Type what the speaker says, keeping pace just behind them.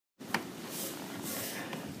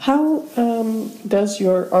How does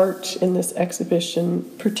your art in this exhibition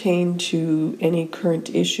pertain to any current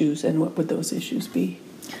issues, and what would those issues be?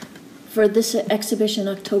 For this exhibition,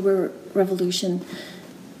 October Revolution,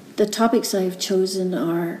 the topics I've chosen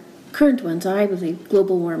are current ones. I believe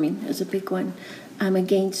global warming is a big one. I'm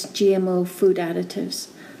against GMO food additives.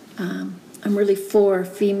 I'm really for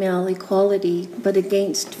female equality, but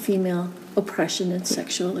against female oppression and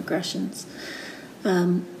sexual aggressions.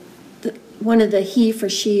 One of the he for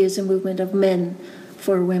she is a movement of men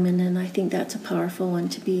for women, and I think that's a powerful one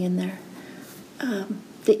to be in there.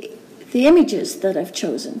 The images that I've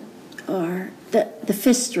chosen are the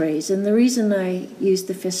fist raise, and the reason I use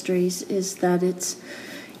the fist raise is that it's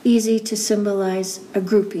easy to symbolize a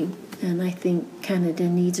grouping, and I think Canada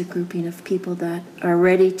needs a grouping of people that are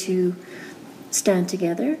ready to stand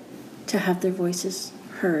together, to have their voices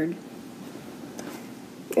heard.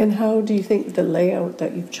 And how do you think the layout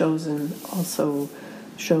that you've chosen also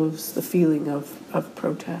shows the feeling of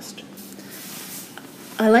protest?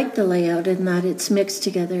 I like the layout in that it's mixed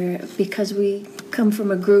together because we come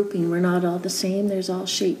from a grouping. We're not all the same. There's all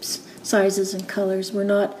shapes, sizes, and colors. We're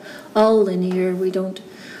not all linear. We don't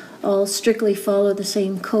all strictly follow the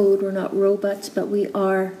same code. We're not robots, but we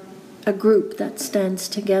are a group that stands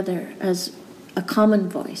together as a common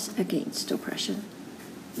voice against oppression.